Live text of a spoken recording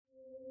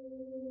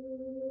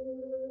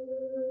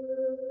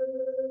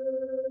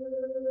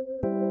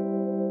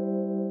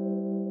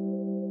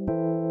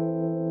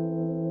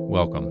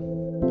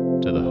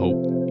Welcome to the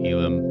Hope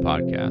Elam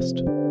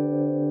podcast.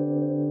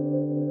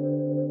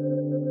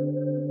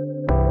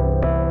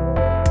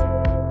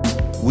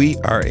 We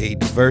are a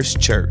diverse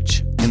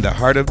church in the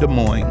heart of Des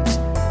Moines,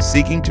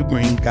 seeking to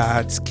bring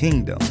God's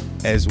kingdom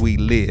as we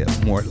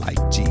live more like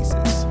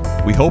Jesus.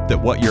 We hope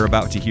that what you're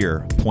about to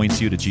hear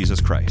points you to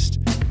Jesus Christ.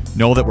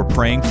 Know that we're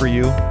praying for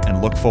you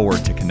and look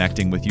forward to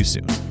connecting with you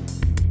soon.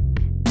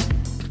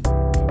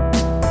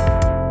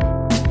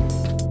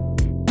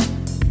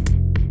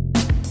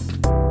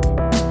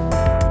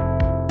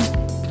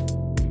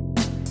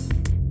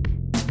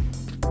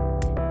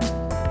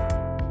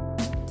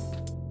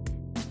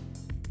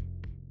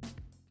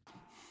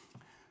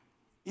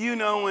 You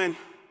know,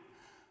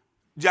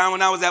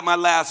 when I was at my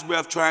last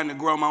breath trying to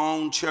grow my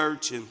own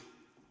church, and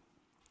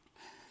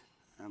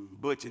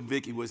Butch and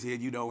Vicky was here,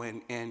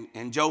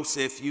 and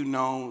Joseph,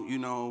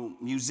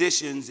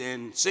 musicians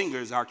and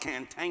singers are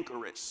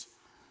cantankerous.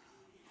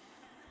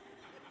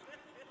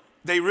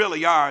 They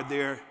really are.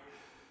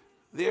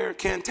 They're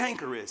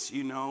cantankerous,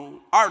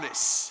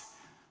 artists.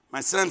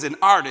 My son's an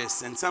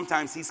artist, and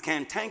sometimes he's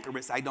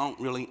cantankerous. I don't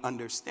really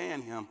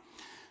understand him.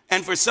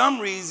 And for some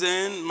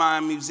reason, my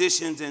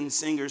musicians and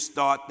singers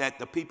thought that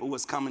the people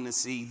was coming to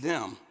see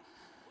them.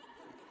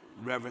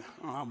 Reverend,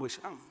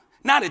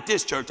 not at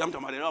this church, I'm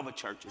talking about at other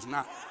churches,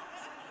 not.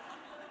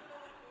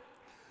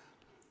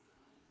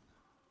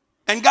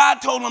 And God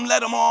told them,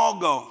 let them all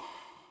go.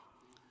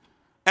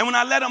 And when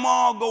I let them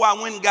all go, I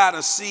went and got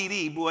a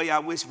CD. Boy,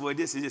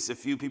 this is just a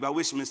few people. I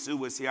wish Miss Sue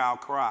was here, I'll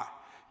cry.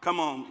 Come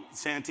on,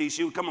 Santee,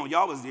 come on,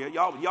 y'all was there,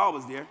 y'all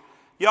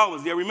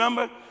was there,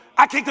 remember?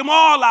 I kicked them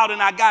all out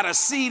and I got a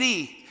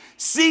CD,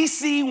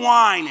 CeCe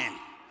Winans.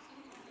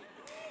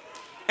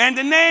 And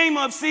the name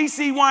of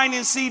CeCe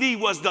Winans CD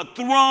was The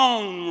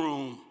Throne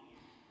Room.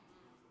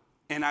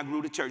 And I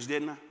grew the church,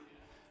 didn't I?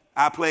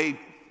 I played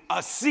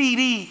a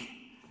CD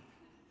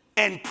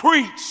and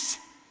preached,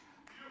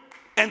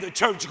 and the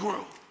church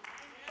grew.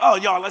 Oh,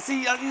 y'all, let's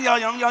see,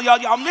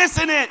 y'all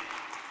missing it.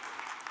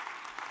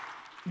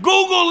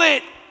 Google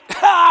it.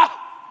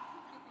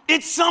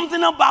 It's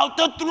something about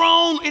the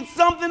throne. It's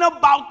something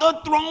about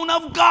the throne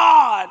of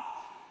God.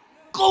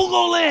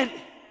 Google it.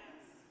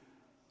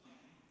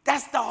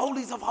 That's the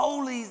holies of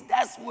holies.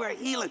 That's where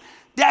healing.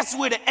 That's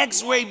where the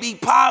x-ray be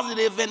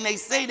positive and they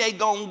say they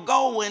gonna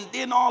go and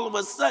then all of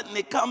a sudden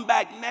they come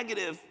back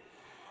negative.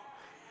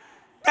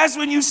 That's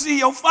when you see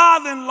your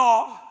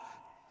father-in-law.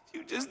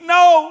 You just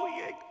know.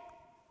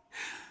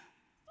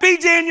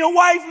 BJ and your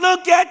wife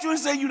look at you and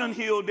say, you done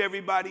healed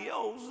everybody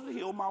else.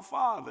 Heal my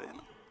father.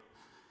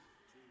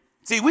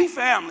 See, we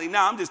family.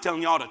 Now, I'm just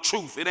telling y'all the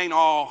truth. It ain't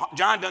all.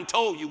 John done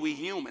told you we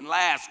human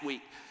last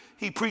week.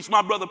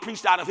 My brother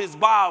preached out of his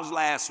bowels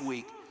last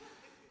week.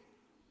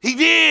 He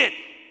did.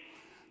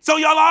 So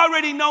y'all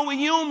already know we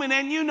human.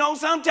 And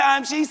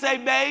sometimes she say,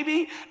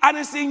 baby, I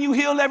done seen you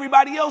heal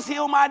everybody else.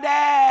 Heal my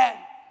dad.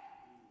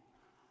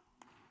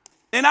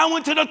 And I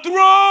went to the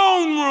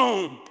throne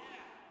room.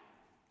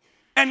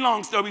 And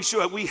long story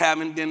short, we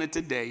having dinner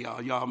today,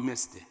 y'all. Y'all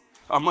missed it.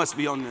 I must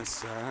be on this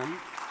side.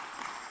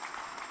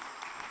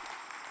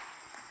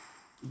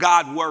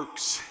 God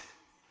works.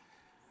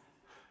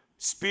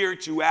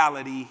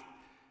 Spirituality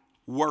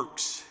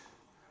works.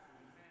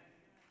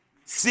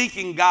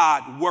 Seeking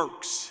God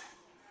works.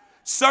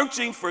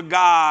 Searching for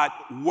God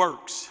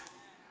works.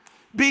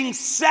 Being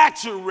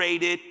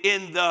saturated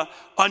in the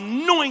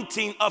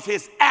anointing of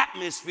his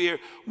atmosphere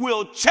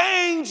will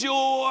change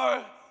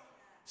your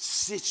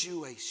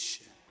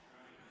situation.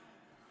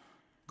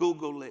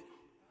 Google it.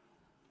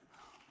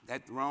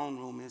 That throne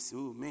room is,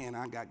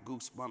 I got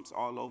goosebumps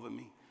all over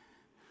me.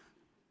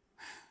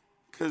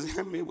 Because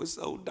it was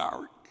so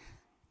dark.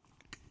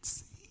 I couldn't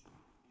see.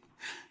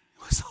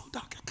 It was so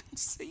dark I couldn't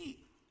see.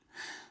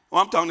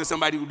 Well, I'm talking to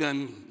somebody who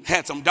done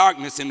had some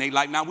darkness in their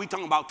life. Now we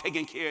talking about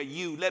taking care of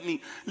you. Let me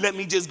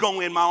just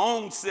go in my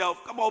own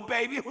self. Come on,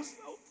 baby. It was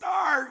so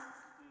dark.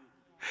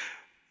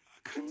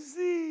 I couldn't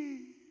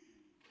see.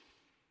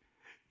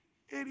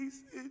 And he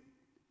said,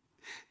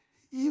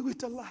 you with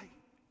the light.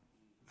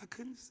 I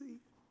couldn't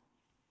see.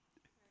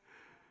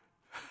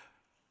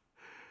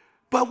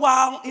 But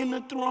while in the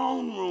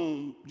throne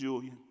room,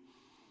 Julian,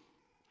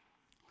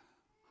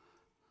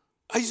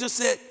 I used to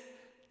set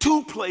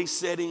 2 place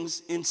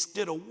settings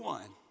instead of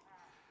 1.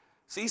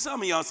 See,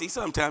 some of y'all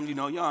sometimes,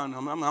 y'all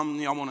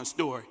want a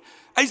story.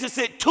 I used to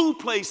set 2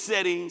 place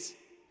settings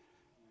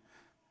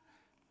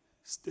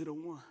instead of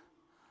 1.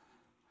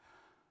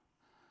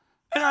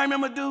 And I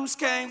remember dudes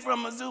came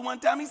from a zoo one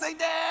time. He said,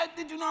 Dad,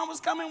 did you know I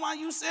was coming while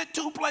you set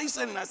 2 place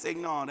settings? I said,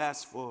 no,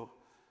 that's for...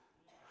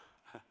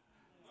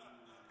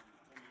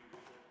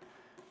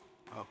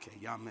 Okay,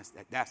 y'all missed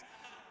that.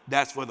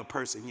 That's for the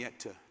person yet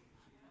to.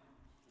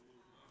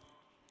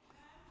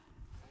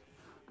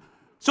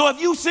 So if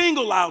you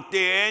single out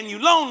there and you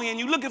lonely and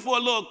you looking for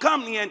a little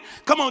company, and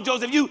come on,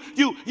 Joseph, you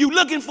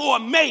looking for a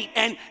mate,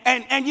 and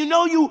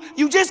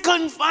you just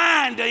couldn't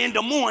find her in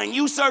Des Moines.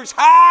 You search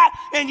high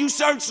and you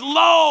search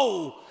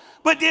low,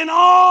 but then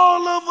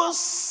all of a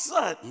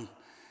sudden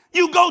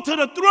you go to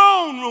the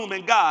throne room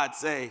and God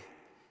say,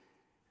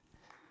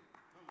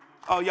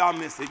 Oh, y'all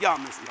missed it. Y'all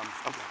missed it.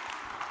 Okay.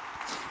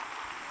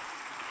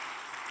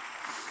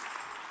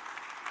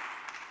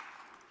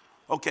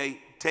 Okay,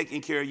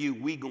 taking care of you,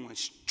 we going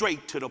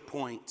straight to the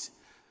point.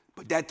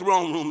 But that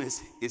throne room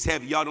is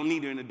heavy. Y'all don't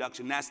need an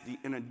introduction. That's the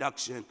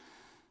introduction.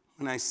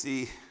 When I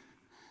see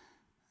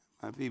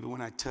my people,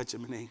 when I touch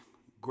them and they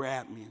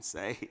grab me and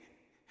say,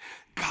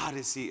 God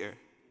is here.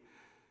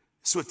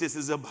 That's what this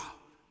is about.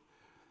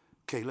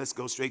 Okay, let's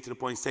go straight to the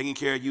point. He's taking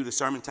care of you. The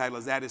sermon title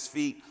is At His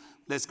Feet.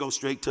 Let's go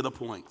straight to the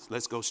point.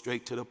 Let's go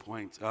straight to the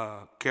point.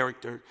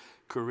 Character,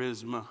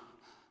 charisma,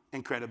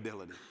 and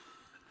credibility.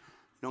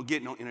 Don't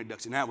get no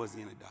introduction. That was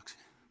the introduction.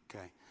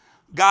 Okay.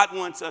 God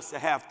wants us to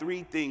have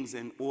three things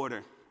in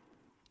order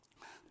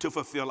to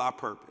fulfill our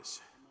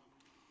purpose.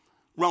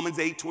 Romans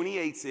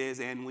 8:28 says,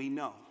 and we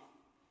know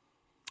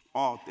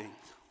all things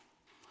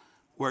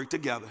work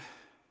together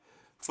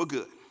for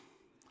good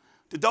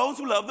to those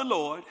who love the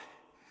Lord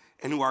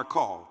and who are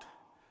called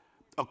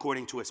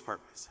according to his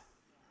purpose.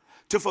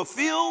 To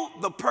fulfill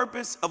the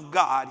purpose of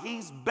God,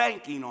 he's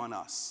banking on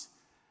us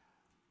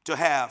to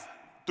have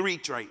three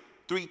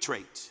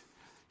traits.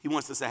 He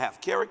wants us to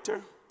have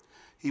character,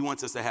 he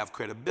wants us to have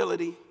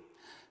credibility,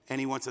 and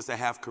he wants us to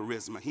have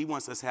charisma. He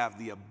wants us to have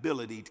the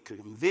ability to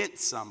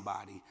convince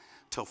somebody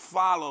to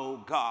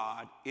follow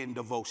God in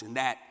devotion,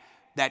 that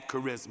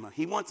charisma.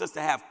 He wants us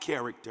to have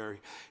character.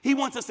 He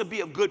wants us to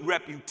be of good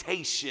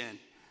reputation.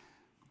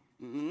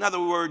 Another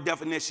word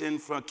definition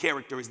for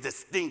character is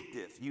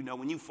distinctive. You know,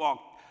 when you fall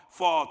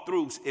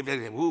through,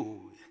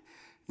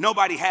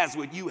 nobody has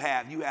what you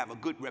have. You have a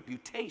good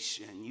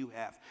reputation. You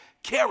have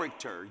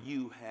character.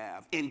 You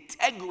have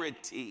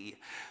integrity.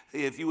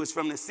 If you was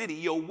from the city,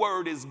 your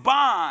word is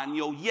bond.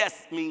 Your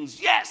yes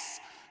means yes,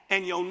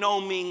 and your no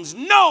means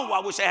no.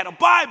 I wish I had a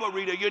Bible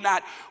reader. You're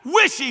not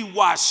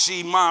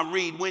wishy-washy, Mom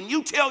Reed. When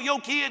you tell your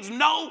kids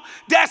no,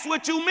 that's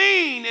what you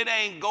mean. It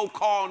ain't go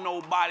call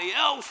nobody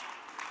else.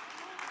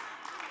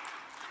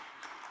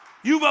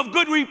 You've of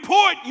good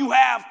report, you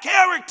have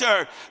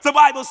character. The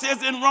Bible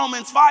says in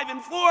Romans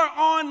 5:4,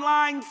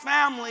 online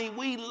family,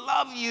 we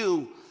love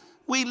you.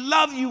 We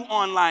love you,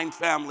 online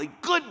family.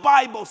 Good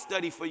Bible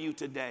study for you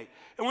today.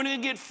 And we're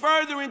going to get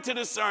further into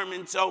the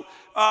sermon. So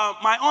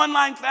my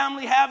online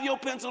family, have your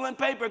pencil and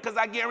paper because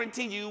I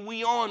guarantee you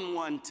we on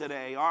one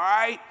today, all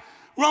right?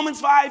 Romans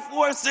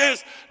 5:4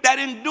 says that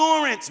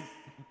endurance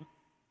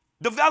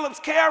develops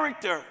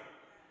character.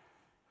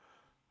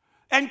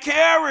 And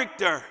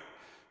character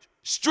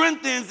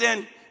strengthens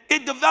and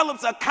it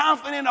develops a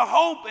confident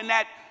hope, and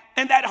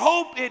that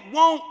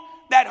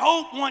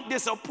hope won't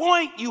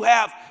disappoint. You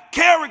have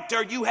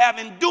character, you have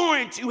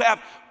endurance, you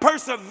have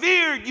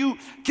persevered.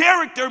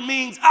 Character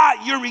means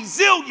you're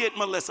resilient,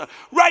 Melissa.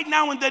 Right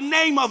now, in the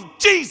name of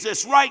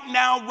Jesus, right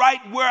now,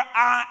 right where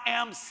I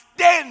am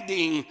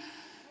standing,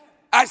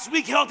 I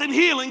speak health and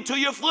healing to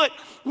your foot.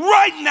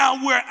 Right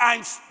now where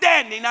I'm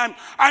standing,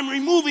 I'm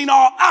removing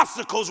all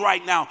obstacles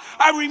right now.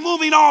 I'm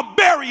removing all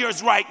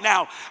barriers right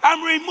now.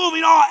 I'm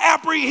removing all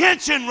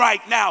apprehension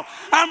right now.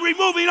 I'm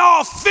removing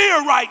all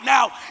fear right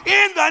now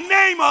in the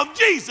name of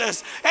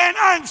Jesus. And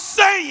I'm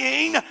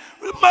saying,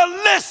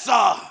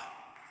 Melissa,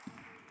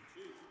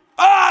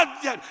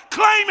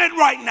 claim it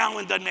right now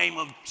in the name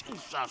of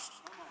Jesus.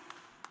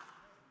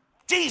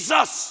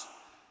 Jesus,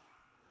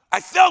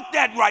 I felt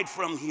that right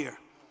from here.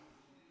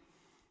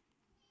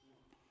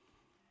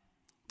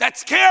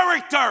 That's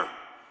character.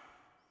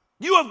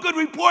 You have good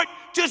report,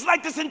 just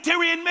like the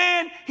centurion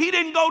man. He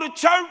didn't go to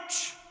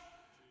church.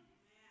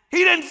 He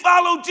didn't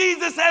follow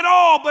Jesus at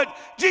all, but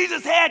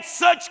Jesus had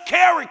such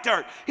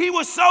character. He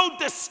was so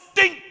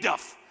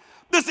distinctive.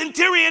 The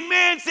centurion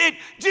man said,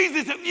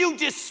 Jesus, if you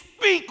just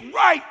speak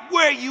right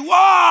where you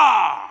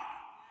are.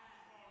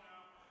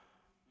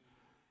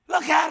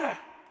 Look at her.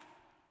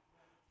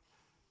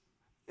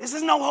 This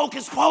is no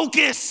hocus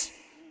pocus.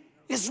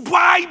 It's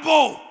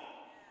Bible.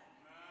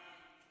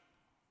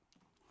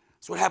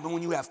 That's what happens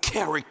when you have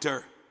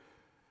character,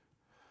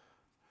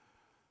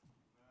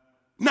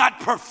 not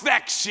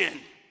perfection.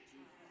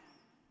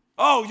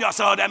 Oh, y'all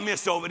saw that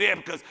missed over there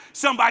because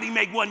somebody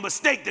make one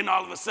mistake, then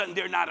all of a sudden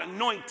they're not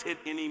anointed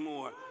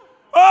anymore.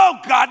 Oh,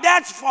 God,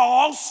 that's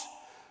false.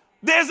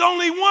 There's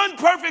only one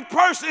perfect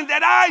person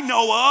that I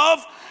know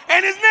of,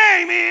 and his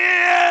name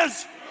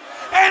is,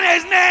 and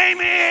his name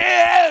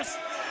is,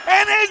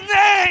 and his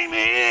name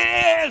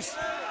is.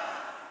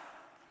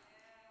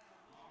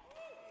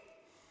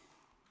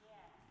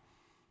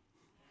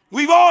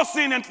 We've all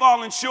sinned and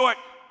fallen short.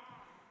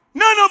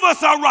 None of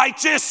us are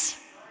righteous.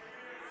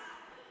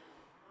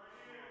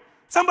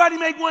 Somebody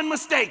make one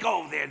mistake.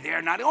 Oh,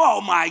 they're not.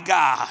 Oh, my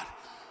God.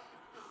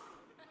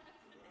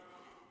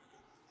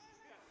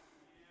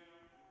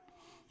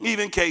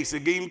 Even Casey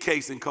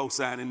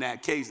co-signing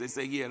that case. They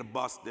say, yeah, the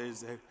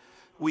busters.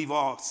 We've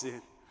all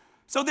sinned.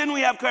 So then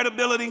we have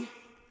credibility.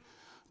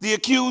 The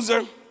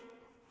accuser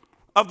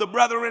of the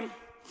brethren.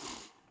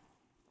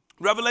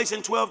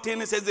 Revelation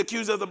 12:10, it says the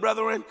accuser of the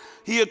brethren,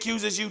 he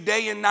accuses you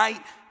day and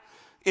night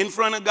in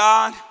front of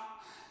God,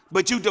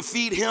 but you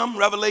defeat him.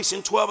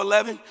 Revelation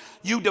 12:11,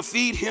 you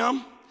defeat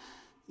him,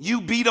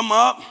 you beat him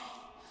up,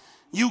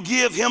 You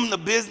give him the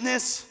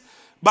business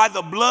by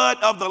the blood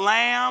of the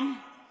Lamb.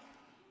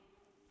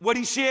 What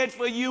he shed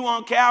for you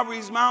on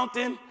Calvary's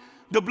mountain.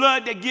 The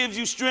blood that gives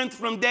you strength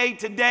from day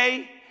to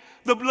day.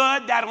 The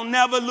blood that'll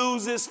never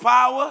lose its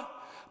power.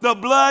 The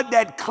blood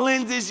that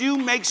cleanses you,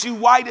 makes you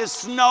white as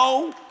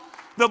snow.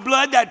 The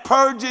blood that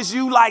purges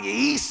you like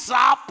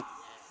hyssop.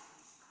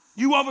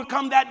 You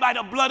overcome that by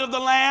the blood of the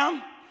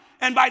Lamb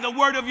and by the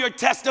word of your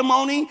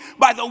testimony,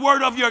 by the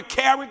word of your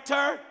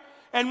character.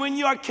 And when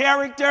your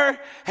character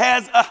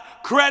has a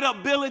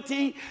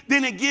credibility,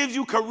 then it gives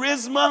you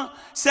charisma.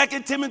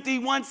 2 Timothy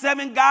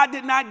 1:7, God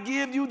did not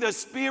give you the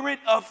spirit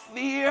of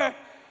fear,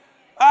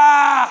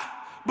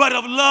 but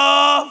of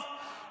love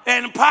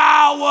and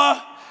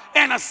power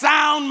and a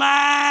sound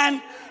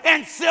mind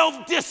and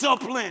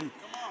self-discipline.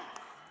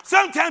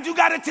 Sometimes you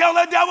got to tell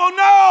the devil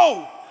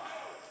no.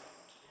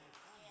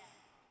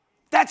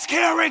 That's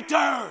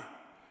character.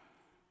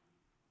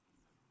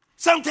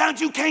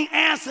 Sometimes you can't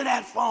answer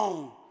that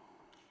phone.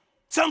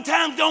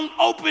 Sometimes don't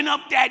open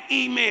up that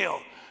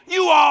email.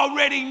 You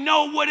already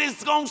know what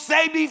it's going to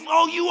say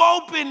before you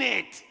open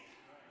it.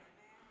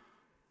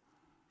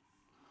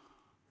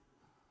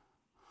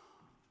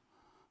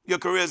 Your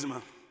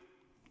charisma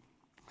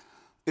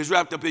is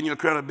wrapped up in your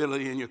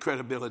credibility, and your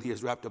credibility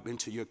is wrapped up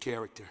into your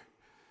character.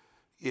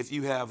 If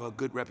you have a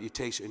good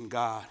reputation,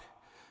 God,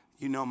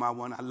 you know my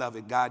one, I love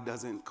it. God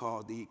doesn't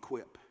call the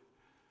equip.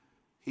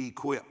 He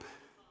equip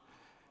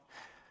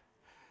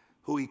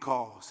who he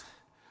calls.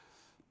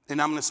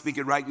 And I'm going to speak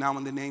it right now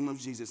in the name of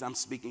Jesus. I'm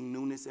speaking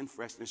newness and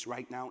freshness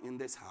right now in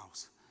this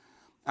house.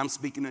 I'm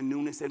speaking of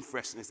newness and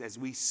freshness as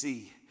we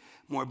see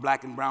more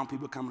black and brown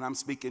people coming. I'm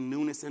speaking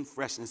newness and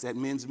freshness at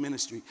men's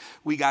ministry.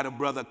 We got a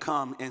brother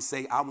come and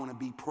say, I want to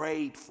be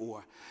prayed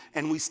for.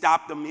 And we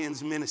stopped the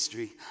men's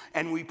ministry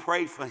and we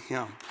prayed for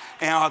him.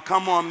 And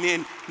come on,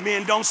 men,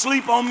 don't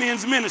sleep on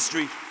men's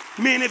ministry.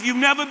 Men, if you've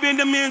never been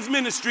to men's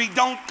ministry,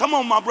 come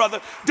on, my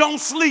brother, don't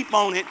sleep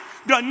on it.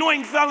 The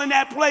anointing fell in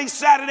that place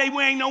Saturday.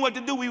 We ain't know what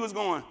to do. We was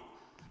going.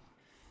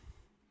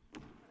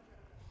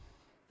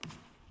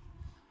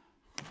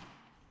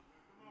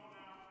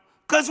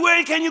 Because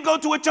where can you go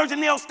to a church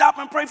and they'll stop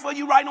and pray for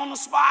you right on the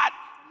spot?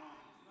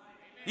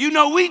 You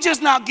know, we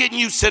just not getting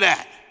used to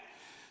that.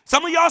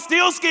 Some of y'all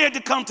still scared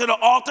to come to the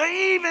altar,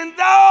 even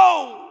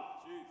though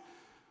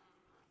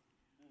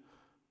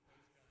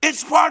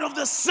it's part of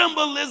the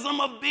symbolism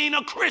of being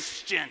a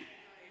Christian.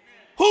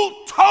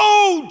 Who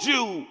told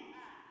you?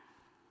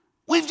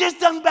 We've just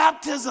done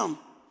baptism,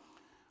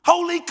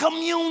 Holy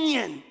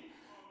Communion,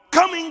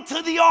 coming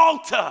to the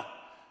altar.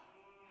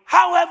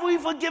 How have we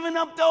forgiven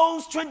up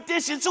those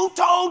traditions? Who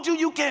told you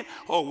you can't?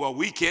 Oh, well,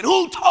 we can.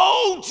 Who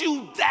told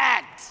you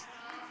that?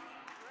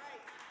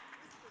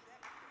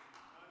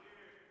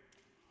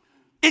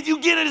 If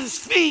you get at his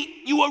feet,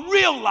 you will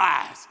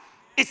realize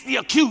it's the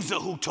accuser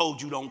who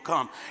told you don't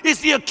come. It's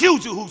the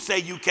accuser who say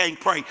you can't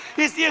pray.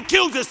 It's the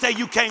accuser say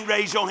you can't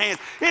raise your hands.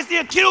 It's the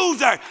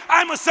accuser.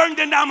 I'm a certain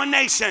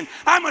denomination.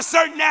 I'm a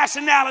certain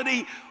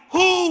nationality.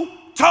 Who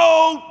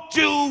told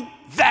you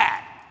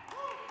that?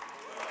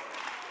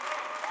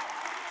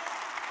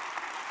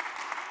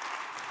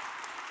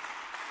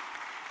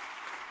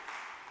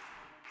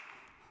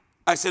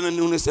 I said a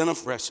newness and a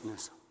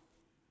freshness.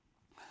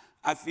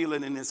 I feel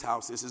it in this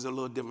house. This is a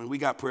little different. We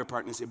got prayer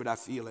partners here, but I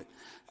feel it.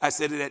 I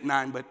said it at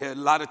 9, but a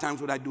lot of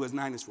times what I do is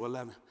 9 is for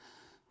 11.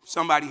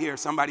 Somebody here,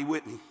 somebody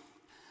with me.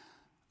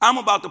 I'm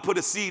about to put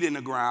a seed in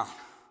the ground.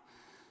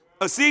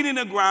 A seed in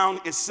the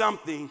ground is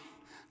something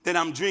that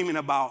I'm dreaming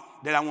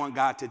about that I want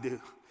God to do.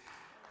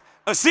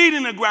 A seed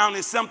in the ground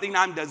is something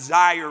I'm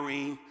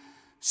desiring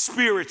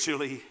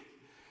spiritually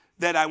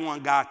that I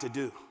want God to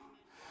do.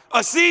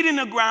 A seed in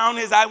the ground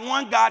is I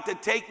want God to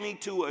take me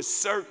to a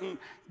certain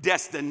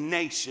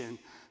destination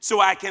so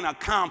I can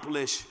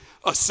accomplish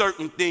a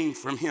certain thing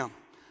from him.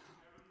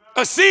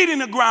 A seed in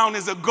the ground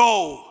is a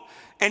goal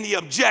and the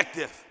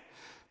objective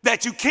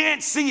that you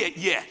can't see it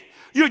yet.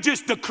 You're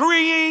just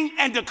decreeing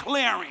and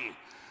declaring.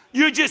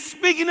 You're just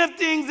speaking of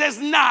things as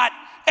not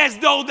as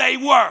though they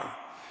were.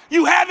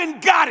 You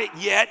haven't got it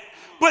yet,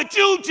 but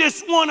you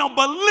just want to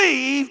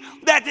believe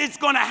that it's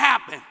going to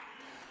happen.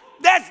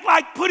 That's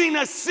like putting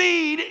a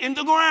seed in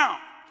the ground.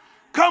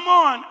 Come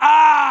on.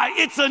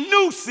 It's a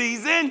new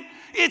season.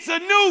 It's a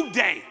new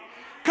day.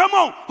 Come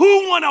on.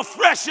 Who want a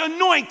fresh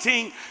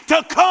anointing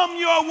to come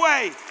your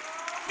way?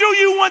 Do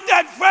you want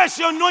that fresh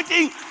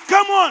anointing?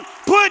 Come on.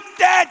 Put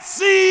that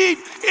seed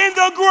in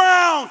the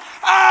ground.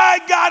 I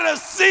got a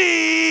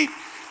seed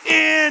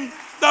in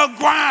the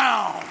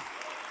ground.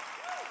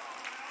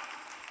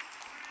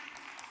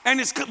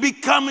 And it's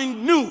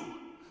becoming new,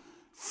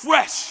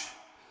 fresh.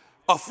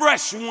 A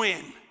fresh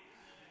wind.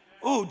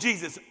 Oh,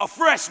 Jesus, a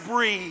fresh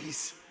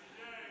breeze.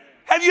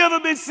 Have you ever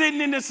been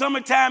sitting in the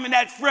summertime and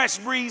that fresh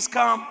breeze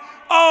come?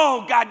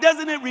 Oh, God,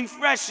 doesn't it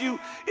refresh you?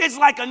 It's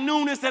like a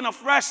newness and a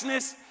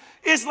freshness.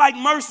 It's like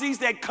mercies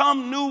that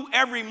come new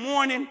every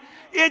morning.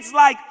 It's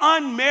like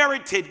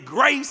unmerited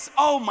grace.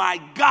 Oh, my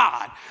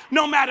God.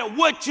 No matter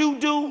what you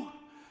do,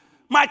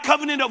 my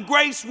covenant of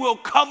grace will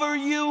cover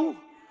you.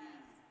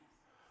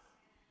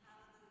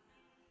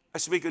 I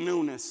speak a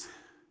newness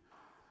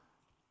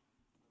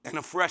and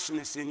a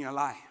freshness in your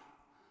life.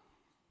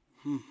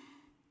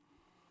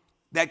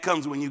 That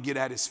comes when you get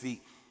at his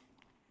feet.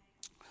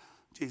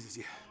 Jesus,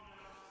 yeah.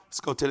 Let's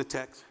go to the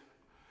text.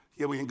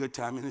 Yeah, we're in good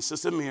time. And it's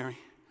Sister Mary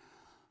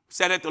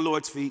sat at the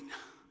Lord's feet,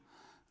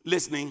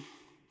 listening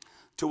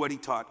to what he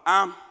taught.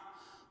 I'm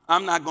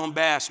not going to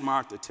bash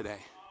Martha today.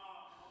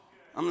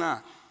 I'm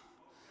not.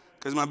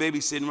 Because my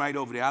baby's sitting right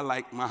over there. I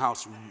like my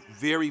house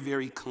very,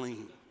 very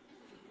clean.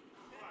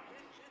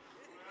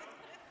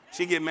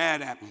 She get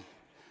mad at me.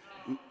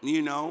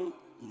 You know,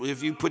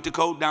 if you put the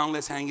coat down,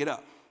 let's hang it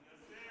up.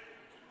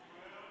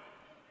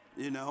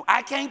 You know,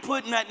 I can't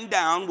put nothing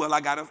down. Well,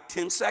 I got a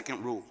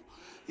 10-second rule.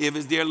 If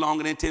it's there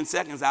longer than 10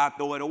 seconds, I'll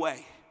throw it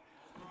away.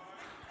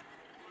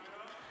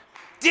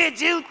 Did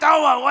you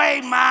throw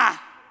away my...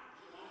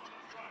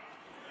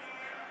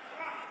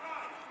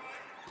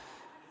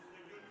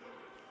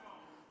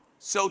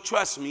 So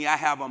trust me, I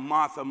have a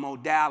Martha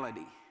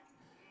modality.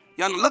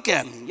 Y'all look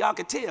at me. Y'all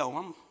can tell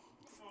I'm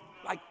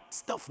like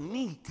stuff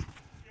neat,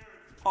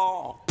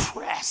 all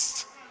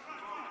pressed.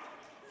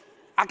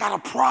 I got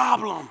a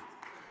problem.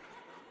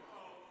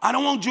 I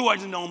don't want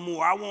Georgia no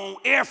more. I want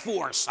Air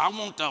Force. I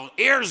want the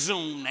Air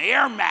Zoom, the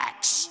Air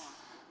Max.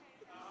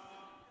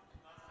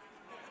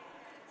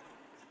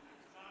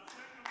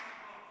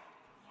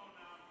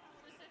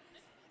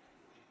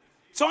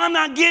 So I'm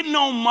not getting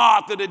on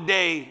Martha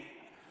today.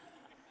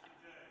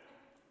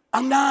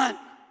 I'm not.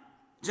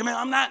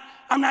 Jermaine,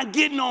 I'm not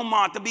getting on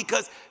Martha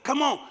because,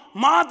 come on,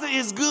 Martha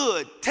is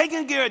good,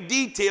 taking care of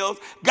details.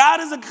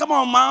 God is come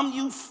on, Mom,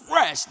 you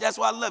fresh. That's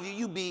why I love you.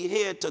 You be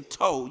head to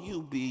toe.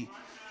 You be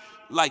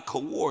like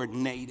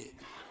coordinated.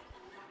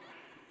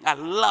 I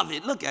love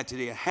it. Look at you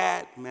there.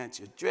 Hat, match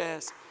your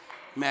dress,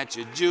 match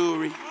your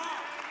jewelry,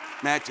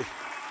 match your...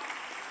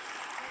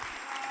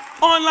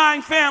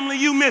 Online family,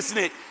 you missing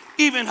it.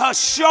 Even her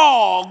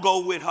shawl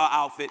go with her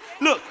outfit.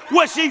 Look,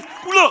 what she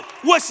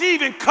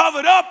even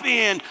covered up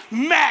in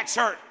match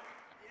her.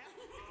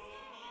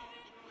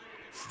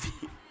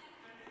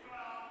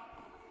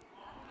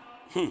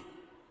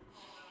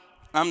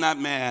 I'm not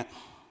mad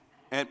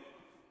at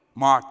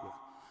Martha.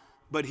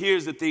 But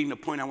here's the thing, the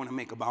point I want to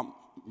make about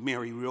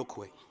Mary real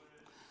quick.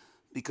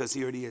 Because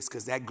here it is,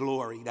 because that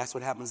glory, that's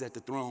what happens at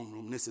the throne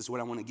room. This is what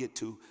I want to get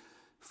to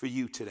for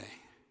you today.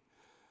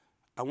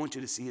 I want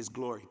you to see his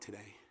glory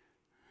today.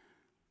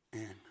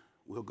 And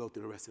we'll go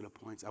through the rest of the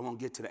points. I won't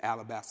get to the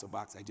alabaster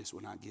box. I just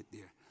will not get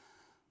there.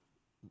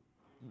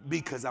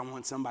 Because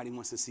somebody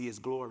wants to see his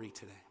glory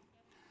today.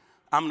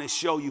 I'm going to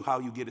show you how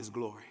you get his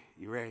glory.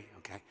 You ready?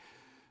 Okay.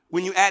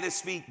 When you at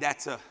his feet,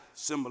 that's a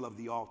symbol of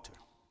the altar.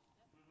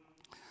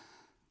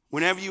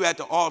 Whenever you at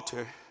the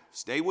altar,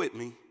 stay with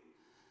me.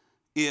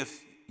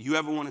 If you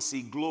ever want to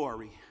see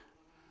glory,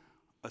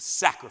 a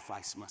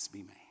sacrifice must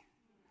be made.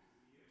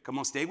 Come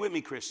on, stay with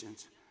me,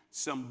 Christians.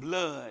 Some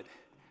blood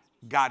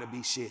got to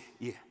be shed.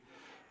 Yeah.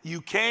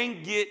 You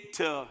can't get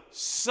to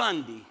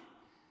Sunday,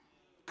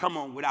 come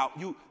on, without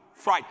you.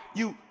 Friday.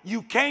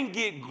 You can't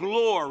get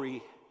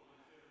glory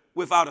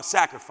without a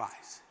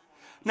sacrifice.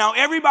 Now,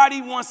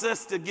 everybody wants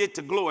us to get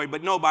to glory,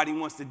 but nobody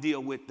wants to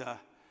deal with the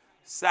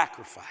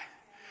sacrifice.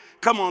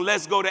 Come on,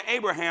 let's go to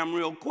Abraham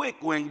real quick.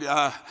 When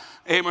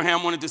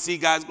Abraham wanted to see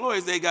God's glory,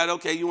 they got,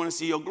 okay, you want to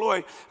see your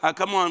glory?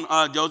 Come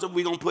on, Joseph,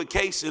 we're going to put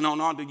Cason on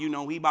altar. You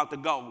know, he about to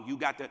go. You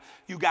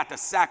got to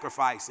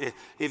sacrifice.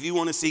 If you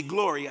want to see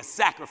glory, a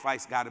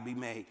sacrifice got to be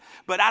made.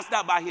 But I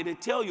stopped by here to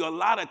tell you a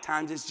lot of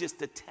times it's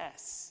just a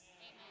test.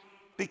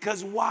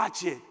 Because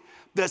watch it.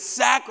 The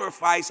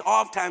sacrifice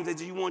oftentimes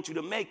that you want you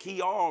to make,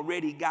 he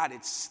already got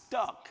it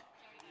stuck.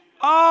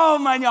 Oh,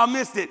 man, y'all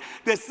missed it.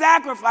 The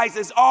sacrifice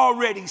is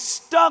already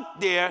stuck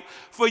there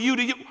for you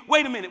to...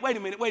 Wait a minute.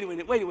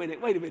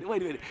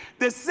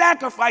 The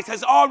sacrifice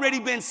has already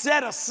been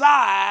set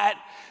aside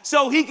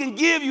so he can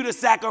give you the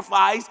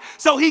sacrifice,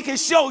 so he can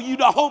show you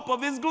the hope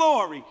of his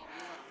glory.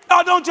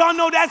 Oh, don't y'all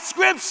know that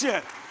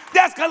scripture?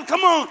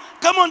 Come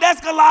on,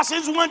 that's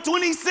Colossians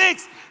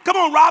 1:26. Come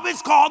on, Rob,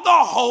 it's called the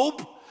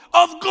hope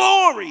of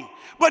glory.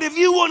 But if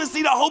you want to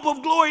see the hope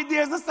of glory,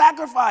 there's a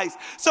sacrifice.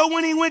 So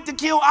when he went to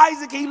kill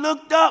Isaac, he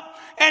looked up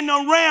and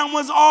the ram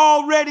was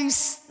already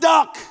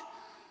stuck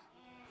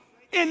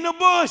in the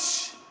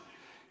bush.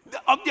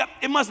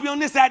 It must be on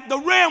this side. The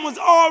ram was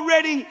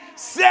already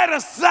set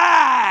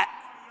aside.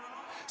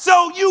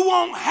 So you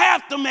won't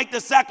have to make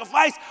the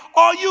sacrifice.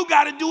 All you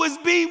got to do is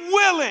be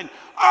willing.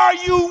 Are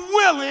you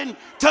willing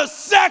to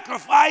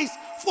sacrifice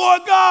for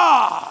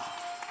God?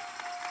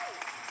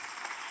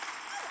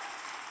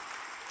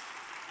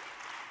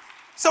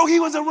 So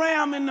he was a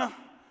ram in the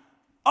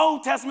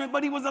Old Testament,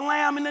 but he was a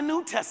lamb in the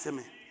New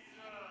Testament.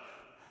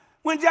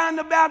 When John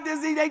the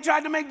Baptist, they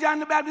tried to make John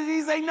the Baptist,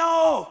 he said,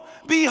 no,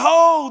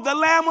 behold, the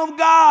Lamb of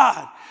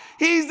God.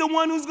 He's the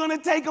one who's going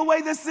to take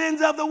away the sins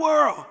of the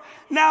world.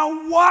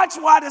 Now watch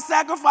why the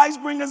sacrifice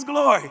brings us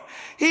glory.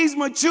 He's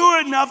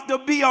mature enough to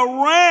be a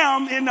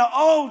ram in the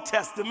Old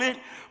Testament,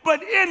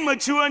 but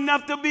immature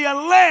enough to be a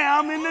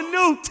lamb in the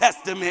New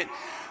Testament.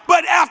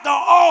 But after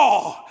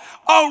all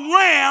A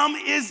ram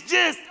is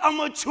just a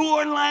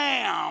mature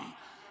lamb.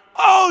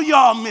 Oh,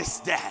 y'all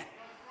missed that.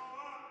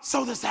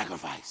 So the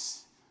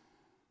sacrifice,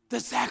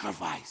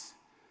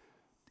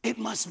 it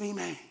must be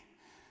made.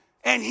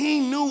 And he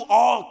knew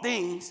all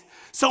things.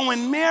 So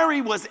when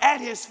Mary was at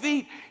his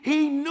feet,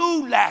 he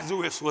knew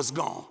Lazarus was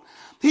gone.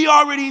 He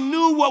already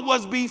knew what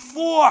was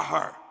before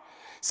her.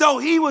 So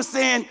he was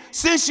saying,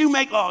 since you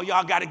make, oh,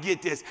 y'all got to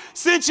get this.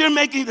 Since you're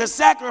making the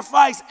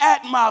sacrifice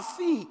at my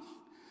feet.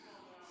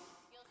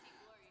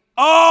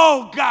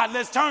 Oh, God,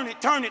 let's turn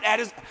it at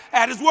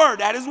his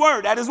word.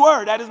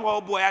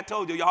 Oh, boy, I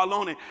told you, y'all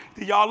own it.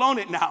 Y'all own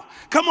it now.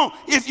 Come on,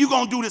 if you're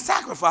going to do the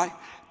sacrifice,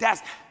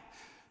 that's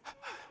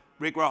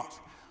Rick Ross.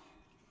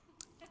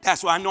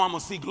 That's why I know I'm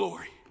going to see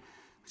glory.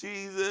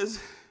 Jesus.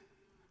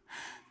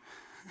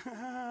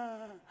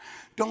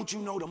 Don't you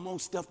know the more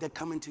stuff that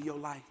come into your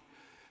life?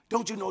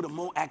 Don't you know the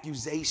more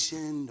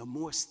accusation, the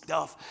more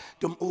stuff,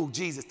 the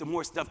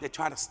more stuff that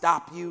try to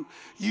stop you.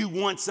 You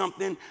want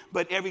something,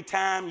 but every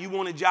time you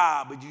want a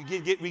job, but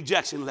you get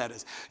rejection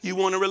letters. You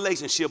want a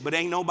relationship, but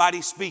ain't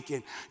nobody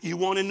speaking. You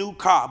want a new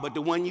car, but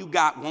the one you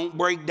got won't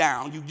break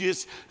down. You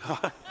just...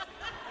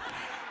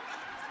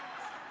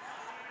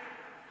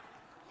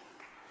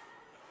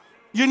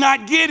 You're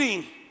not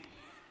getting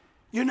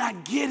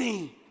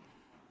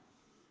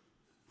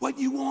what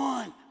you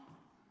want.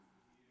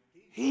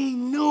 He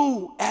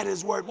knew at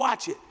his word.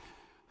 Watch it.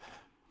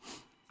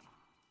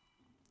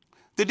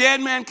 The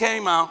dead man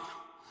came out,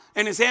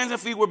 and his hands and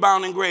feet were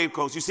bound in grave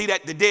clothes. You see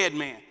that? The dead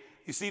man.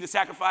 You see the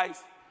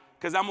sacrifice?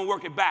 Because I'm going to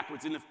work it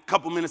backwards in the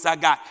couple minutes I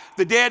got.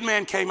 The dead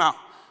man came out.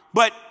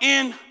 But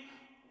in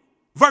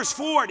verse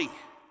 40,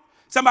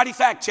 somebody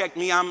fact check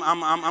me.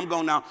 I'm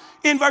going now.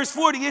 In verse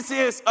 40, it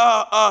says,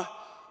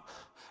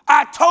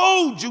 I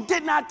told you,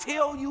 didn't I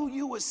tell you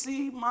you would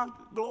see my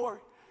glory?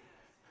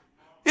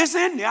 It's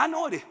in there. I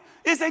know it is.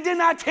 It say, didn't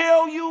I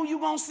tell you you're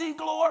going to see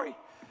glory?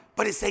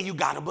 But it say you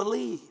got to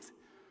believe.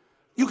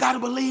 You got to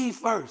believe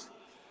first.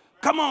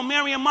 Come on,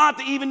 Mary and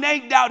Martha, even they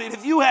doubted.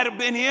 If you had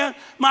been here,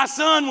 my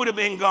son would have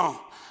been gone.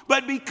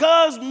 But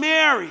because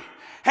Mary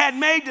had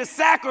made the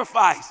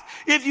sacrifice,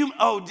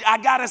 I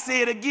got to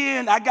say it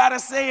again.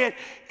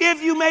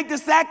 If you make the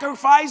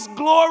sacrifice,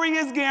 glory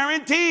is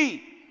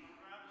guaranteed.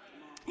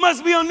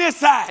 Must be on this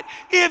side.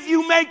 If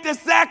you make the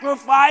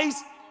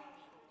sacrifice,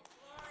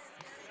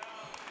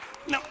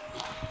 no.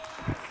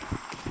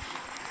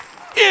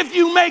 If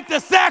you make the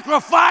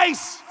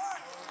sacrifice,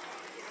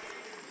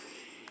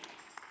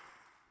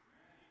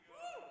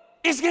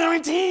 it's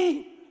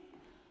guaranteed.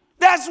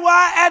 That's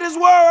why at his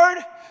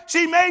word,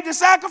 she made the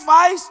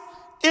sacrifice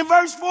in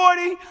verse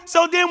 40.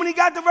 So then when he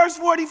got to verse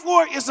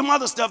 44, there's some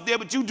other stuff there,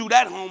 but you do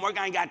that homework.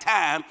 I ain't got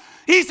time.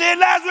 He said,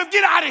 Lazarus,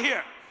 get out of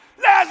here.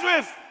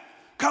 Lazarus,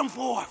 come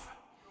forth.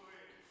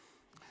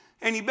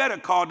 And he better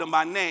call them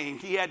by name.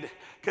 He had to,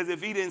 because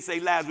if he didn't say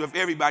Lazarus,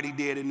 everybody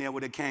dead in there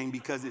would have came,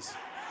 because it's...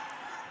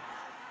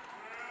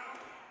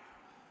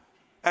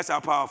 That's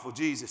how powerful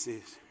Jesus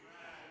is.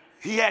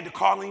 He had to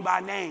call him by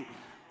name.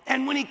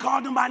 And when he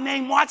called him by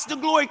name, watch the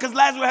glory, because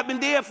Lazarus had been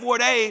dead 4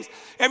 days.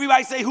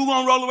 Everybody say, who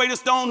gonna roll away the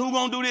stone? Who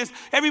gonna do this?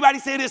 Everybody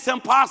said it's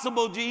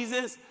impossible,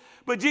 Jesus.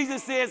 But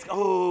Jesus says,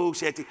 oh,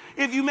 Shetty,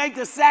 if you make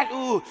the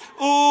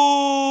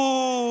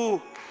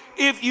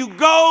if you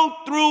go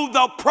through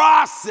the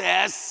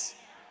process,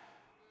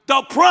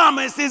 the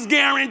promise is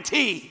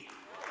guaranteed.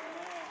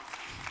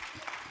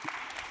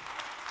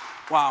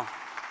 Wow.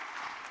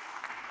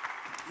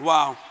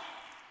 Wow.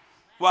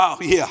 Wow,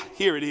 yeah,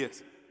 here it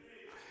is.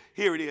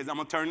 Here it is. I'm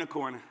going to turn the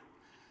corner.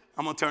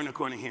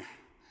 Here.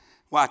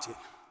 Watch it.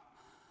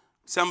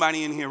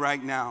 Somebody in here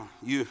right now,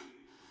 you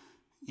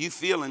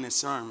feeling this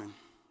sermon,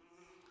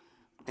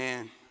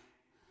 and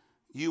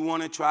you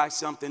want to try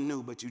something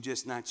new, but you're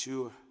just not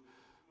sure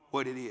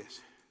what it is.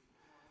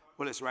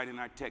 Well, it's right in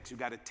our text. You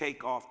got to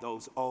take off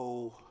those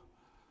old.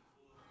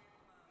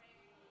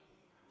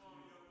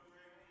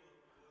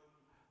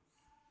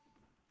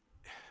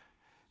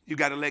 You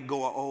got to let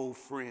go of old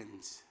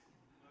friends.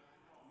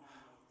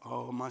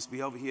 Oh, it must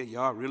be over here.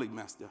 Y'all really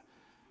messed up.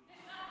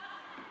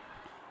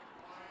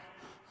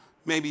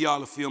 Maybe y'all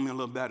will feel me a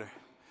little better.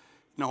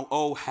 No,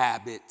 old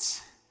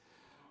habits.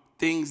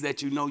 Things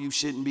that you know you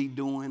shouldn't be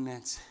doing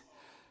that's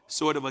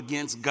sort of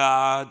against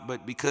God,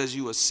 but because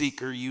you a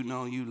seeker, you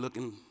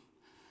looking,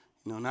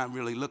 not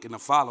really looking to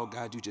follow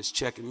God, you just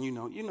checking, you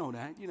know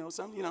that,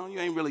 you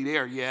ain't really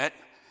there yet.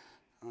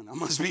 I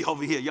must be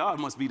over here. Y'all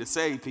must be the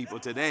saved people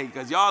today,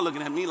 because y'all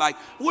looking at me like,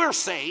 we're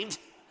saved.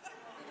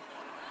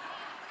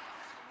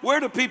 We're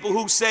the people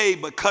who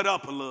saved but cut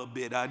up a little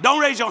bit. Don't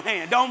raise your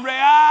hand. Don't raise.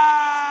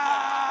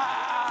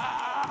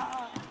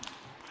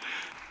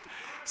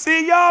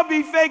 See, y'all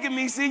be faking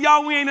me. See,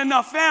 y'all, we ain't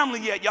enough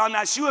family yet. Y'all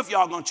not sure if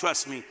y'all gonna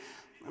trust me.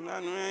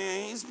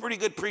 He's a pretty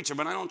good preacher,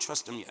 but I don't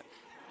trust him yet.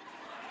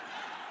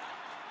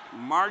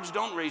 Marge,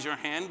 don't raise your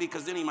hand,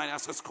 because then he might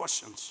ask us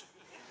questions.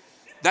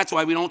 That's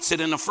why we don't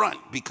sit in the front,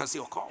 because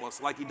he'll call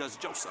us like he does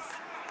Joseph.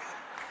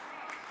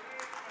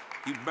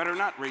 You better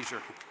not raise your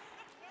hand.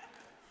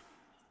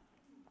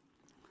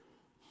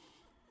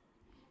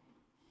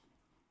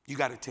 you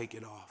got to take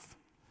it off.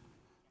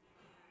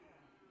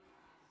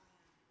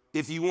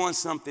 If you want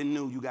something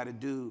new, you got to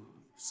do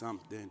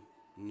something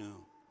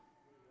new.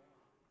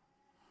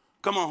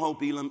 Come on,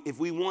 Hope Elam. If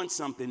we want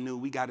something new,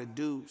 we got to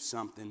do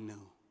something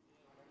new.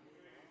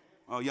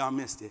 Oh, y'all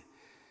missed it.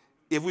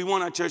 If we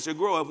want our church to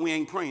grow, if we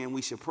ain't praying,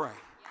 we should pray.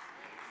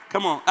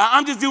 Come on.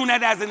 I'm just doing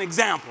that as an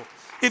example.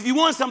 If you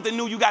want something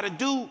new, you got to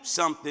do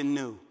something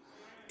new.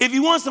 If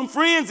you want some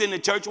friends in the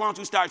church, why don't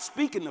you start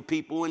speaking to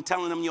people and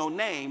telling them your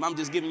name? I'm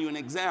just giving you an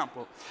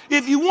example.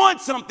 If you want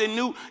something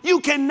new, you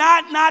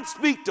cannot not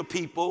speak to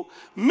people,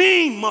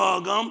 mean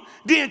mug them,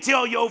 then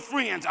tell your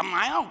friends,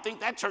 I don't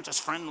think that church is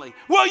friendly.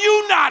 Well,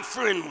 you not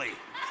friendly.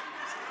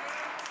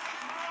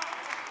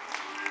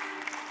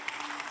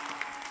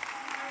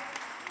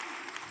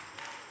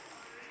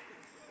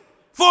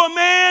 For a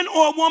man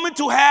or a woman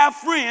to have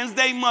friends,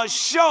 they must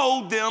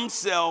show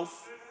themselves.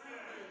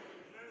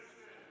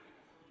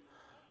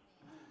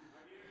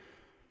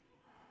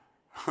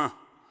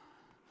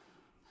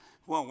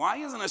 Well, why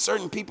isn't a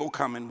certain people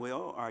coming?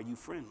 Well, are you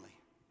friendly?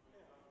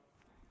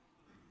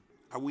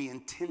 Are we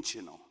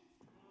intentional?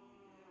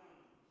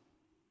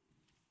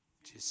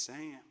 Just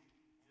saying.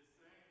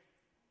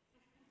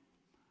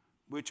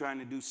 We're trying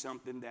to do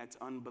something that's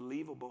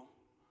unbelievable.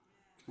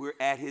 We're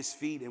at his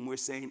feet and we're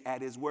saying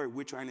at his word.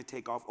 We're trying to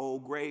take off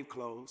old grave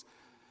clothes.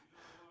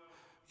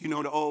 You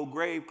know the old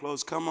grave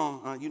clothes, come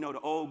on. You know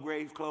the old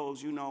grave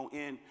clothes, you know,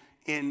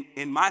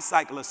 in my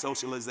cycle of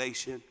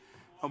socialization.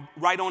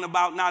 Right on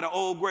about now, the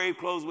old grave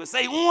clothes would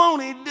say,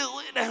 won't he do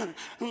it?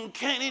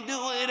 Can he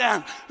do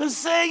it?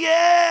 Say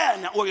yeah.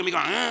 Now we're going to be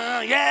going,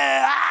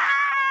 yeah.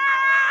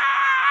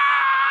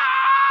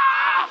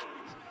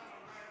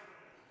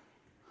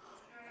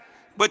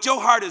 But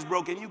your heart is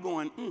broken. You're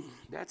going,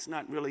 that's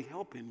not really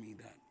helping me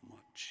that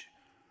much.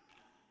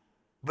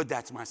 But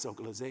that's my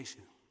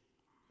socialization.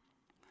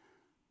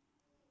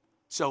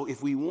 So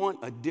if we want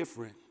a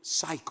different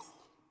cycle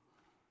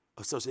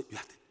of socialization, you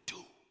have to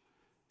do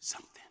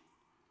something.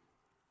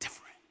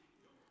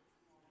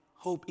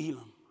 Hope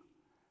Elam,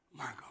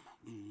 Margot,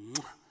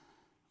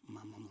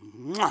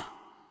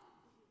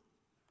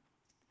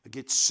 I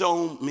get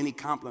so many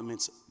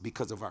compliments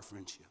because of our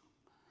friendship.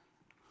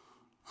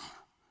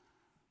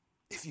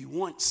 If you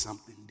want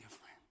something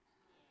different,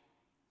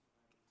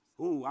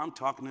 I'm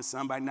talking to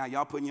somebody now.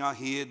 Y'all putting your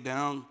head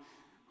down.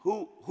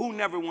 Who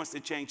never wants to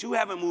change? Who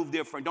haven't moved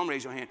their furniture? Don't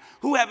raise your hand.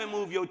 Who haven't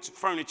moved your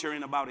furniture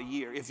in about a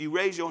year? If you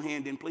raise your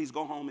hand, then please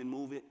go home and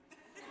move it.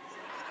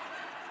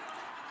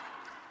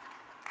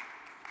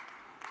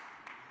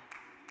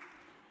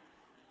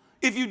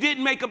 If you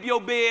didn't make up your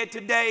bed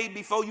today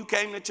before you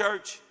came to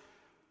church,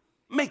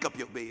 make up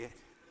your bed.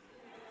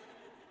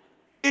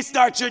 It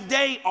starts your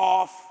day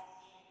off.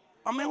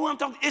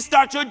 It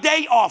starts your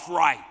day off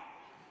right.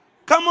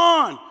 Come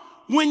on.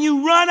 When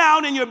you run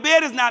out and your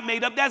bed is not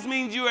made up, that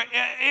means you're an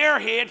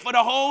airhead for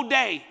the whole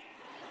day.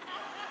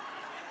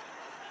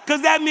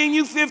 Because that means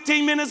you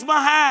 15 minutes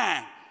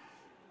behind.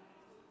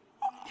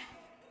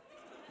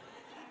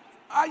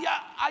 Are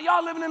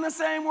y'all living in the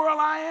same world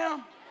I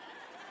am?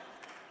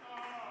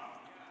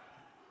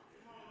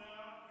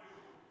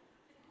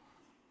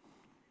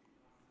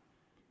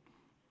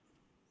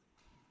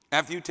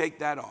 After you take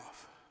that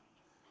off,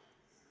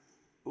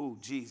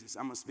 Jesus,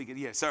 I'm going to speak it.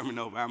 Yeah, sermon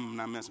over. I'm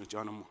not messing with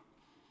y'all no more.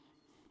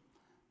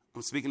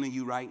 I'm speaking to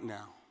you right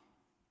now.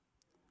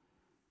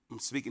 I'm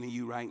speaking to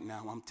you right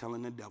now. I'm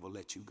telling the devil,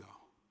 let you go.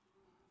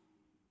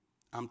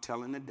 I'm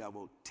telling the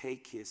devil,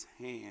 take his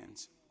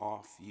hands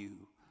off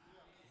you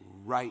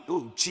right.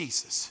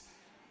 Jesus.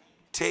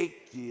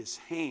 Take his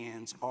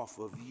hands off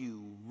of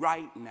you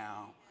right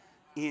now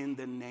in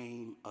the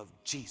name of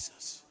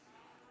Jesus.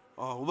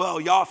 Oh, well,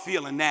 y'all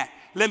feeling that.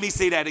 Let me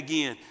say that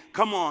again.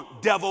 Come on,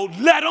 devil,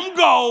 let him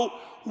go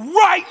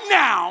right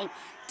now.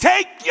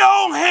 Take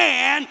your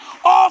hand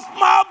off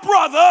my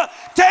brother.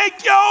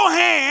 Take your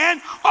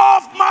hand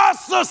off my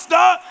sister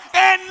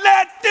and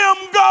let them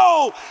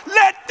go.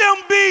 Let them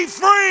be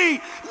free.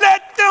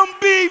 Let them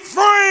be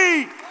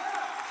free.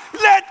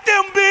 Let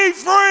them be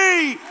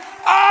free.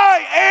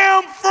 I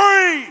am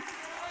free.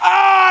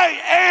 I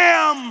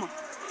am free.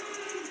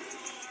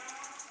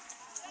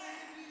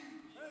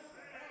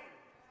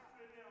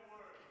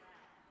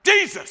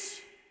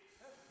 Jesus,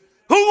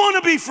 who want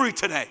to be free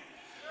today?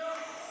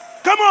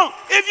 Come on,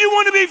 if you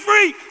want to be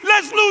free,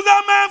 let's lose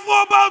our mind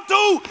for about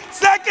 2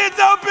 seconds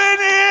up in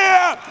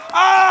here.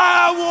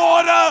 I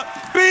want to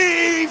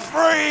be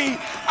free.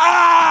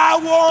 I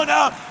want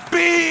to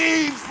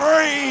be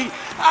free.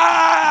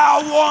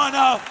 I want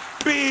to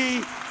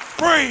be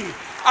free.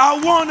 I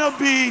want to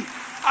be.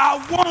 I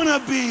want to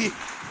be.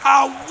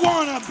 I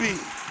want to be.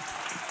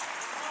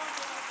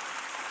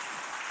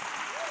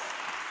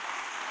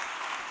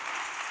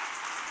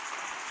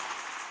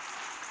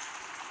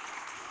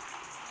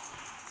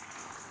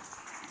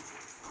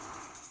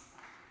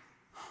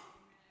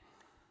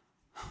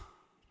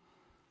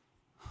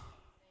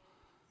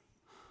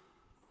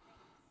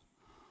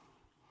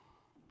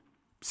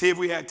 See, if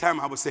we had time,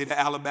 I would say the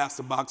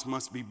alabaster box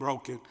must be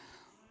broken.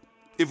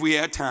 If we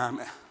had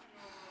time,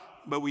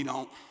 but we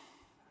don't.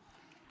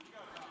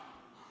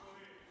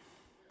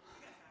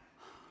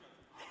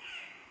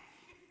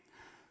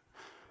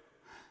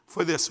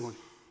 for this one.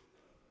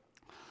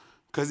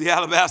 Because the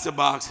alabaster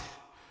box,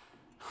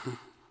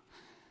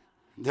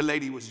 the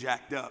lady was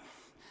jacked up,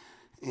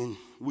 and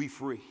we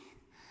free.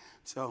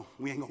 So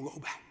we ain't gonna go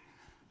back.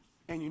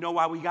 And you know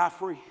why we got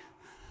free?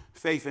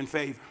 Faith and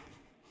favor.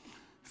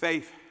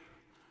 Faith.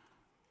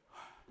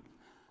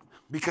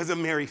 Because of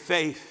Mary's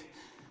faith,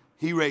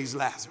 he raised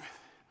Lazarus.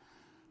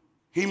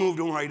 He moved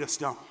him right a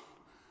stone.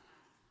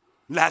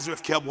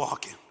 Lazarus kept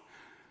walking.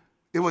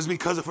 It was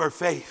because of her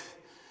faith.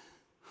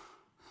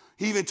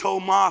 He even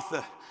told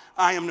Martha,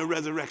 I am the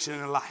resurrection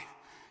and the life.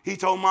 He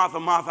told Martha,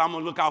 Martha, I'm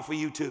going to look out for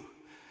you too.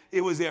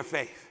 It was their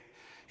faith.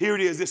 Here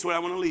it is. This is what I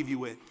want to leave you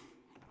with.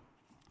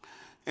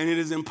 And it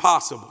is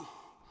impossible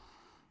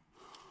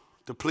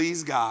to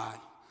please God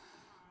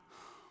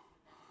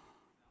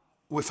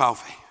without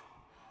faith.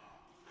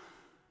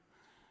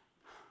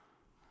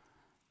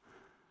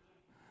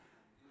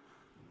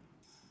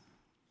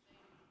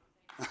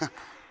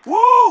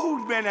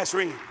 Woo, man, that's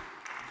ringing.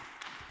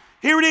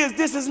 Here it is.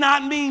 This is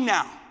not me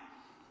now.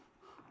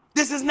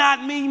 This is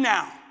not me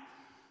now.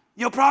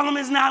 Your problem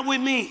is not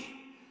with me.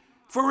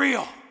 For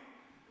real.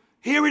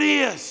 Here it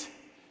is.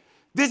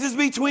 This is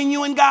between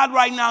you and God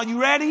right now.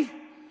 You ready?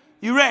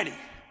 You ready?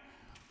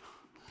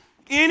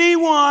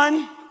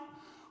 Anyone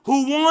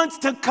who wants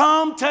to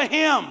come to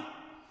him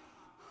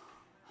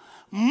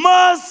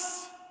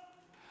must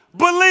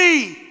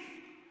believe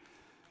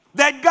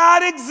that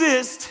God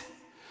exists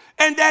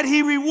and that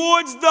he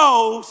rewards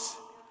those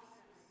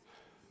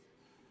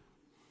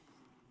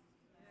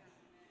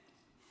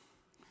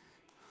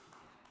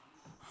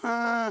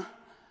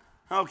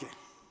okay.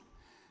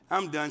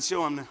 I'm done.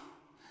 Show him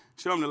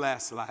the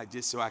last slide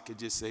just so I could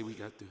just say we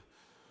got through.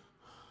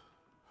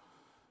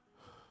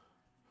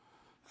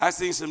 I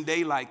seen some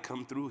daylight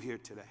come through here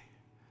today.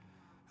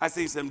 I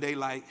seen some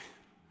daylight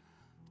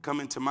come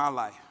into my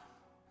life.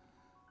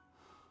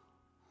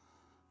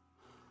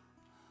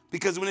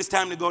 Because when it's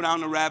time to go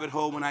down the rabbit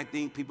hole, when I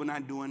think people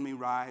not doing me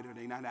right or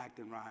they not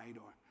acting right,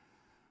 or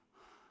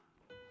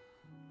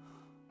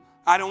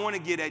I don't want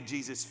to get at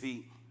Jesus'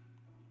 feet.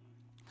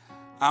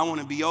 I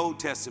want to be Old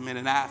Testament,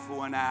 an eye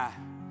for an eye.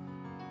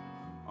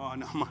 Oh,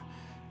 no.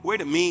 Where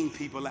the mean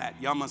people at?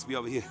 Y'all must be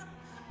over here.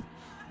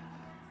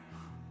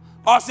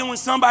 Also, when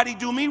somebody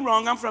do me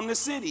wrong, I'm from the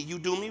city. You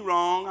do me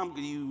wrong,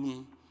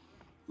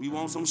 you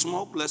want some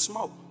smoke? Let's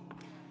smoke.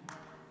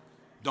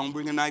 Don't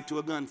bring a knife to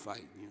a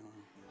gunfight. You know.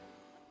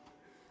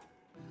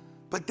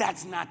 But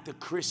that's not the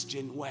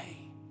Christian way.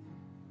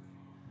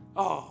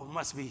 Oh,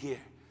 must be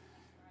here.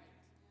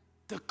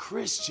 The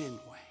Christian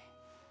way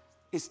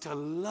is to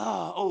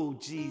love. Oh,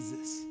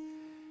 Jesus.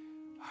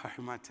 All right,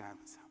 my time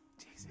is up.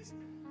 Jesus.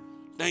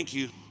 Thank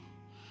you.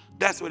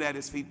 That's what at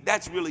his feet.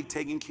 That's really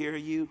taking care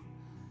of you.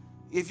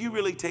 If you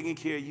really taking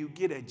care of you,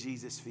 get at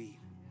Jesus' feet.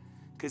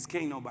 Because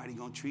can't nobody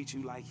going to treat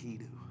you like he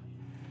do.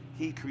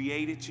 He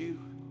created you.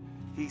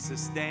 He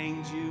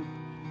sustains you.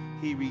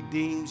 He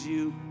redeems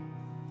you.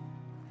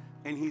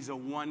 And he's a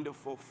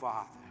wonderful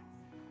Father.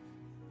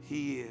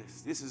 He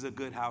is. This is a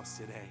good house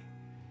today.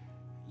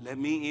 Let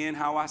me end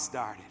how I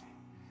started.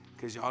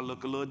 Because y'all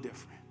look a little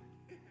different.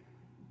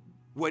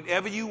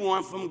 Whatever you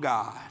want from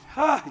God.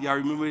 Y'all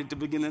remember at the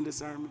beginning of the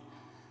sermon?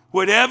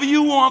 Whatever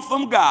you want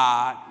from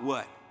God,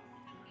 what?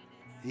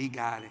 He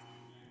got it.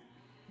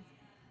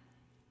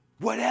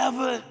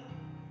 Whatever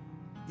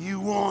you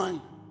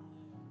want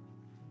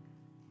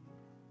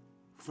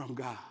from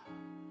God.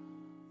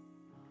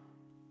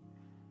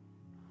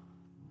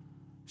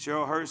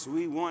 Cheryl Hurst,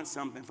 we want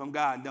something from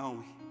God, don't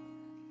we?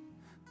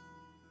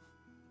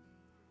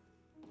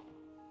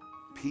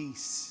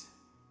 Peace,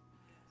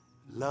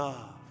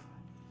 love,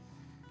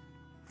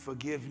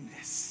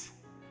 forgiveness,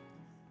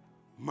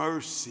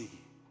 mercy,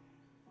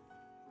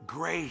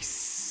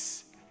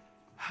 grace.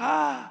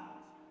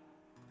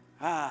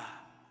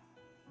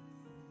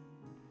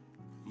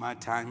 My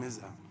time is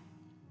up.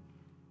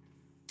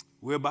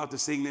 We're about to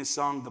sing this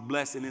song, The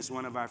Blessing. Is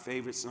one of our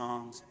favorite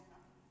songs.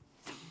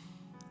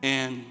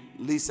 And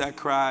Lisa, I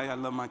cry. I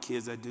love my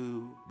kids, I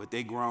do. But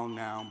they grown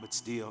now, but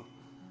still.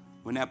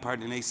 When that part,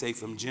 and they say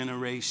from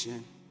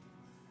generation.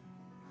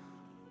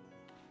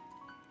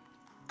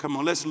 Come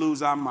on, let's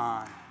lose our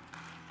mind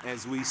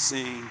as we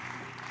sing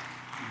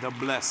The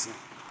Blessing.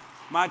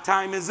 My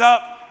time is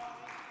up.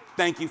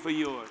 Thank you for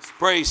yours.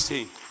 Praise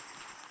team.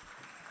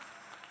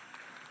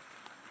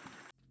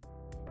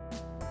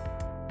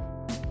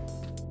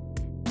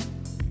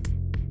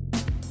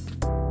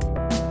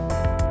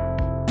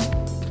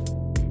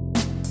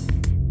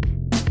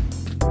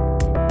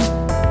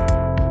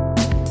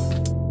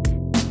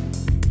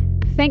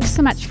 Thanks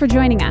so much for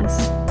joining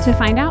us. To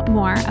find out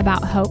more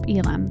about Hope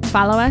Elam,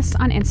 follow us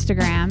on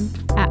Instagram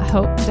at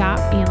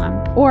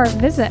hope.elam or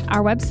visit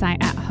our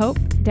website at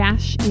hope-elam.org.